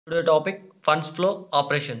ఇప్పుడు topic funds flow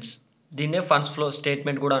operations. దీన్నే funds flow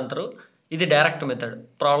statement కూడా అంటారు. ఇది డైరెక్ట్ మెథడ్.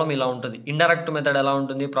 ప్రాబ్లం ఇలా ఉంటుంది. ఇండైరెక్ట్ మెథడ్ ఎలా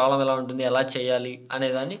ఉంటుంది, ప్రాబ్లం ఎలా ఉంటుంది, ఎలా చేయాలి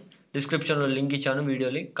అనేదాన్ని డిస్క్రిప్షన్లో లింక్ ఇచ్చాను, వీడియో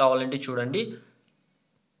లింక్ కావాలంటే చూడండి.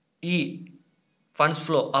 ఈ ఫండ్స్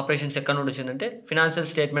ఫ్లో ఆపరేషన్స్ ఎక్కడ నుండి వచ్చిందంటే financial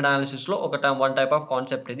statement అనాలిసిస్లో one type of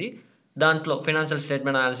concept ఇది. దాంట్లో financial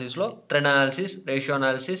statement అనాలిసిస్లో trend analysis, ratio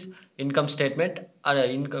analysis, income statement,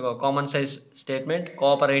 common size statement,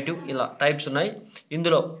 cooperative, ఇలా టైప్స్ ఉన్నాయి.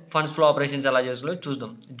 ఇందులో ఫండ్స్ ఫ్లో ఆపరేషన్స్ ఎలా చేయాలో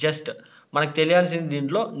చూద్దాం. జస్ట్ మనకు తెలియాల్సింది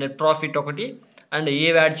దీంట్లో నెట్ ప్రాఫిట్ ఒకటి అండ్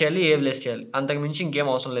ఏవి యాడ్ చేయాలి, ఏవి లెస్ చేయాలి, అంతకు మించి ఇంకేం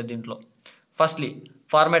అవసరం లేదు దీంట్లో. ఫస్ట్లీ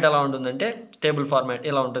ఫార్మాట్ ఎలా ఉంటుందంటే టేబుల్ ఫార్మాట్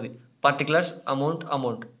ఇలా ఉంటుంది. పర్టికులర్స్, అమౌంట్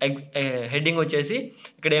హెడ్డింగ్ వచ్చేసి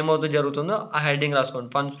ఇక్కడ ఏమవుతుందో జరుగుతుందో ఆ హెడ్డింగ్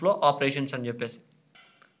రాసుకోండి, ఫండ్స్ ఫ్లో ఆపరేషన్స్ అని చెప్పేసి.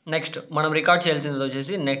 నెక్స్ట్ మనం రికార్డ్ చేయాల్సింది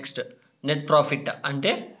వచ్చేసి నెట్ ప్రాఫిట్.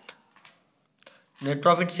 అంటే నెట్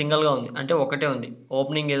ప్రాఫిట్ సింగిల్గా ఉంది, అంటే ఒకటే ఉంది.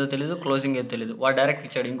 ఓపెనింగ్ ఏదో తెలియదు, క్లోజింగ్ ఏదో తెలియదు. వాడు డైరెక్ట్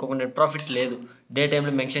ఇచ్చాడు, ఇంకొక నెట్ ప్రాఫిట్ లేదు, డే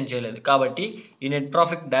టైంలో మెన్షన్ చేయలేదు. కాబట్టి ఈ నెట్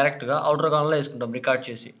ప్రాఫిట్ డైరెక్ట్గా అవుటర్ కాలంలో వేసుకుంటాం రికార్డ్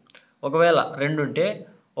చేసి. ఒకవేళ రెండు ఉంటే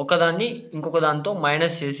ఒకదాన్ని ఇంకొక దాంతో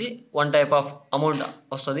మైనస్ చేసి వన్ టైప్ ఆఫ్ అమౌంట్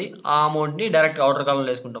వస్తుంది. ఆ అమౌంట్ని డైరెక్ట్ అవుటర్ కాలంలో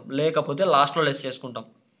వేసుకుంటాం, లేకపోతే లాస్ట్లో లెస్ చేసుకుంటాం.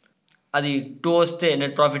 అది 2 వస్తే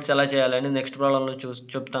నెట్ ప్రాఫిట్స్ ఎలా చేయాలని నెక్స్ట్ ప్రాబ్లంలో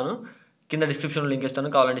చెప్తాను. కింద డిస్క్రిప్షన్లో లింక్ ఇస్తాను,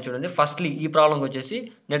 కావాలంటే చూడండి. ఫస్ట్లీ ఈ ప్రాబ్లంకి వచ్చేసి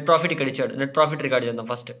నెట్ ప్రాఫిట్ ఇక్కడ ఇచ్చాడు. నెట్ ప్రాఫిట్ రికార్డ్ చేద్దాం.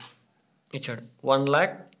 ఫస్ట్ ఇచ్చాడు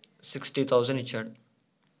 1,60,000 ఇచ్చాడు.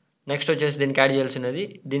 నెక్స్ట్ వచ్చేసి దీనికి యాడ్ చేయాల్సినది,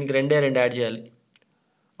 దీనికి రెండు యాడ్ చేయాలి.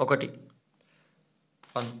 ఒకటి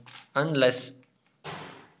 1 అండ్ లెస్.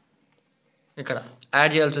 ఇక్కడ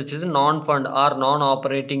యాడ్ చేయాల్సి వచ్చేసి non fund are non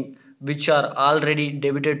operating which are already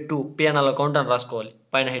debited to PNL account అని రాసుకోవాలి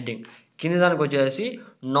పైన హెడ్డింగ్. కింది దానికి వచ్చేసి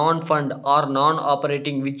non fund are non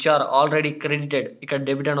operating which are already credited. ఇక్కడ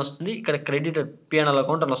డెబిట్ అని వస్తుంది, ఇక్కడ క్రెడిటెడ్ పిఎన్ఎల్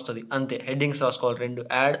అకౌంట్ అని వస్తుంది. అంతే, హెడ్డింగ్స్ రాసుకోవాలి రెండు,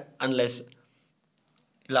 యాడ్ అండ్ లెస్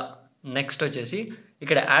ఇలా. నెక్స్ట్ వచ్చేసి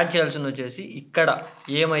ఇక్కడ యాడ్ చేయాల్సింది వచ్చేసి ఇక్కడ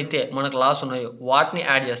ఏమైతే మనకు లాస్ ఉన్నాయో వాటిని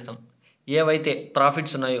యాడ్ చేస్తాం, ఏవైతే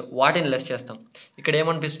ప్రాఫిట్స్ ఉన్నాయో వాటిని లెస్ చేస్తాం. ఇక్కడ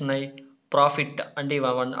ఏమనిపిస్తున్నాయి, ప్రాఫిట్ అంటే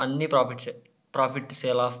అన్ని ప్రాఫిట్సే. ప్రాఫిట్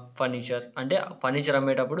సేల్ ఆఫ్ ఫర్నిచర్ అంటే ఫర్నిచర్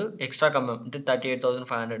అమ్మేటప్పుడు ఎక్స్ట్రా కమ్మాం అంటే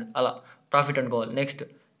 38,500 అలా ప్రాఫిట్ అనుకోవాలి. Next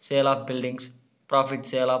sale of buildings, profit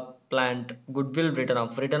sale of plant, good will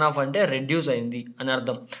return of అంటే రెడ్యూస్ అయింది అని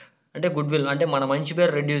అర్థం. అంటే గుడ్ విల్ అంటే మన మంచి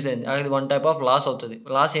పేరు రెడ్యూస్ అయింది, అది వన్ టైప్ ఆఫ్ లాస్ అవుతుంది.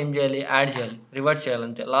 లాస్ ఏం చేయాలి, యాడ్ చేయాలి, రివర్స్ చేయాలి.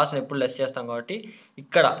 అంతే, లాస్ని ఎప్పుడు లెస్ చేస్తాం కాబట్టి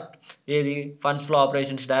ఇక్కడ ఏది ఫండ్స్ ఫ్లో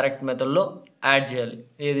ఆపరేషన్స్ డైరెక్ట్ మెథడ్లో యాడ్ చేయాలి,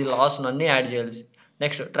 ఏది లాస్ అన్నీ యాడ్ చేయాలి.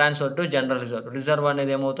 Next transfer to general reserve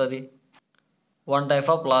అనేది ఏమవుతుంది, వన్ టైప్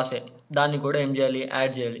ఆఫ్ లాసే, దాన్ని కూడా ఏం చేయాలి,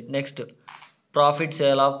 యాడ్ చేయాలి. Next profit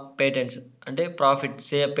sale of patents అంటే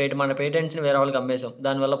మన పేటెంట్స్ని వేరే వాళ్ళకి అమ్మేసాం,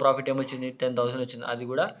 దానివల్ల ప్రాఫిట్ ఏమొచ్చింది, 10,000 వచ్చింది, అది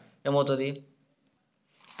కూడా ఏమవుతుంది,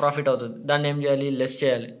 ప్రాఫిట్ అవుతుంది. దాన్ని ఏం చేయాలి, లెస్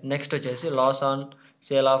చేయాలి. నెక్స్ట్ వచ్చేసి loss on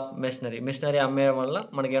sale of machinery అమ్మేయడం వల్ల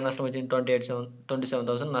మనకి ఏం నష్టం వచ్చింది,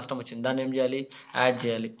 27,000 నష్టం వచ్చింది, దాన్ని ఏం చేయాలి, యాడ్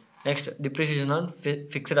చేయాలి. Next depreciation on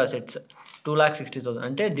fixed assets 2,60,000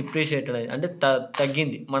 అంటే డిప్రిషియేటెడ్ అయింది, అంటే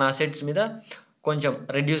తగ్గింది, మన అసెట్స్ మీద కొంచెం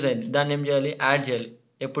రెడ్యూస్ అయింది, దాన్ని ఏం చేయాలి, యాడ్ చేయాలి.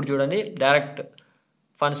 ఎప్పుడు చూడండి డైరెక్ట్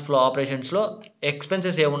ఫండ్స్ ఫ్లో ఆపరేషన్స్లో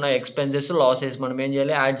ఎక్స్పెన్సెస్ ఏమున్నాయి, ఎక్స్పెన్సెస్ లాసెస్ మనం ఏం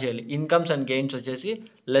చేయాలి, యాడ్ చేయాలి. ఇన్కమ్స్ అండ్ గెయిన్స్ వచ్చేసి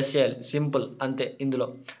లెస్ చేయాలి, సింపుల్ అంతే. ఇందులో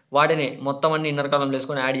వాటిని మొత్తం అన్ని ఇన్నర్ కాలంలో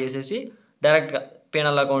వేసుకొని యాడ్ చేసేసి డైరెక్ట్గా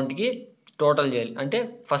పిఎన్ఎల్ అకౌంట్కి టోటల్ చేయాలి. అంటే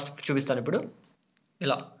ఫస్ట్ చూపిస్తాను ఇప్పుడు.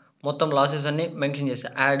 ఇలా మొత్తం లాసెస్ అన్ని మెన్షన్ చేసి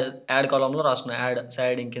యాడ్ కాలంలో రాసుకున్నా, యాడ్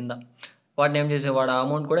సైడింగ్ కింద. వాటిని ఏం చేసేవాడు,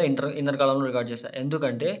 అమౌంట్ కూడా ఇన్నర్ కాలంలో రికార్డ్ చేస్తా,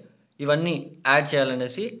 ఎందుకంటే ఇవన్నీ యాడ్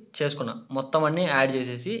చేయాలనేసి చేసుకున్నా. మొత్తం అన్నీ యాడ్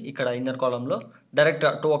చేసేసి ఇక్కడ ఇన్నర్ కాలంలో డైరెక్ట్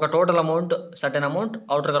ఒక total amount certain amount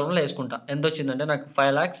outer కాలంలో వేసుకుంటా. ఎంత వచ్చిందంటే నాకు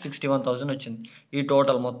 5,61,000 వచ్చింది. ఈ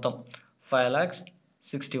టోటల్ మొత్తం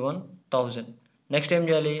 5,61,000. నెక్స్ట్ ఏం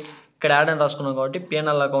చేయాలి, ఇక్కడ యాడ్ అని రాసుకున్నాం కాబట్టి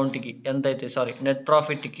పిఎన్ఎల్ అకౌంట్కి ఎంతైతే నెట్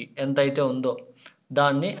ప్రాఫిట్కి ఎంతైతే ఉందో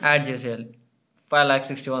దాన్ని యాడ్ చేసేయాలి.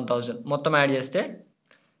 5,61,000 మొత్తం యాడ్ చేస్తే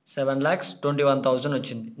 7,21,000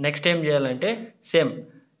 వచ్చింది. నెక్స్ట్ ఏం చేయాలంటే సేమ్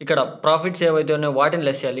ఇక్కడ ప్రాఫిట్స్ ఏవైతే ఉన్నాయో వాటిని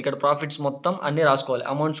లెస్ చేయాలి. ఇక్కడ ప్రాఫిట్స్ మొత్తం అన్నీ రాసుకోవాలి,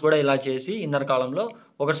 అమౌంట్స్ కూడా ఇలా చేసి ఇన్నర్ కాలంలో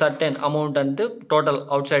ఒక సర్టెన్ అమౌంట్ అంటే టోటల్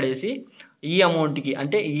అవుట్ సైడ్ వేసి ఈ అమౌంట్కి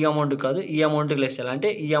అంటే ఈ అమౌంట్ కాదు ఈ అమౌంట్కి లెస్ చేయాలి. అంటే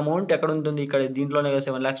ఈ అమౌంట్ ఎక్కడ ఉంటుంది, ఇక్కడ దీంట్లోనే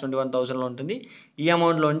 7,21,000లో ఉంటుంది. ఈ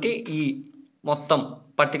అమౌంట్లో ఉంటే ఈ మొత్తం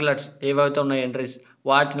పర్టికులర్స్ ఏవైతే ఉన్నాయో ఎంట్రీస్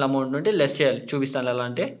వాటి అమౌంట్ నుండి లెస్ చేయాలి. చూపిస్తాను ఎలా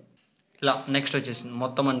అంటే ఇలా. నెక్స్ట్ వచ్చేసింది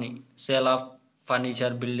మొత్తం అన్ని sale of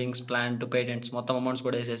furniture, buildings, plant, patents మొత్తం అమౌంట్స్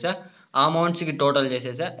కూడా వేసేసా. ఆ అమౌంట్స్కి టోటల్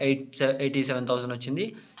చేసేసా 87,000 వచ్చింది.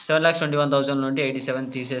 7,21,000 నుండి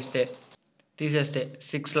 87 తీసేస్తే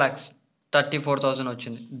 6,34,000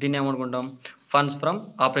 వచ్చింది. దీన్ని ఏమనుకుంటాం, ఫండ్స్ ఫ్రమ్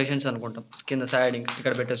ఆపరేషన్స్ అనుకుంటాం. కింద సైడింగ్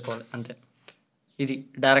ఇక్కడ పెట్టేసుకోవాలి అంతే. ఇది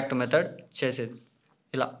డైరెక్ట్ మెథడ్ చేసేది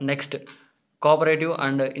ఇలా. Next cooperative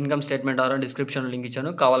and income statement are description link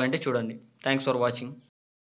ఇచ్చాను, కావాలంటే చూడండి. Thanks for watching.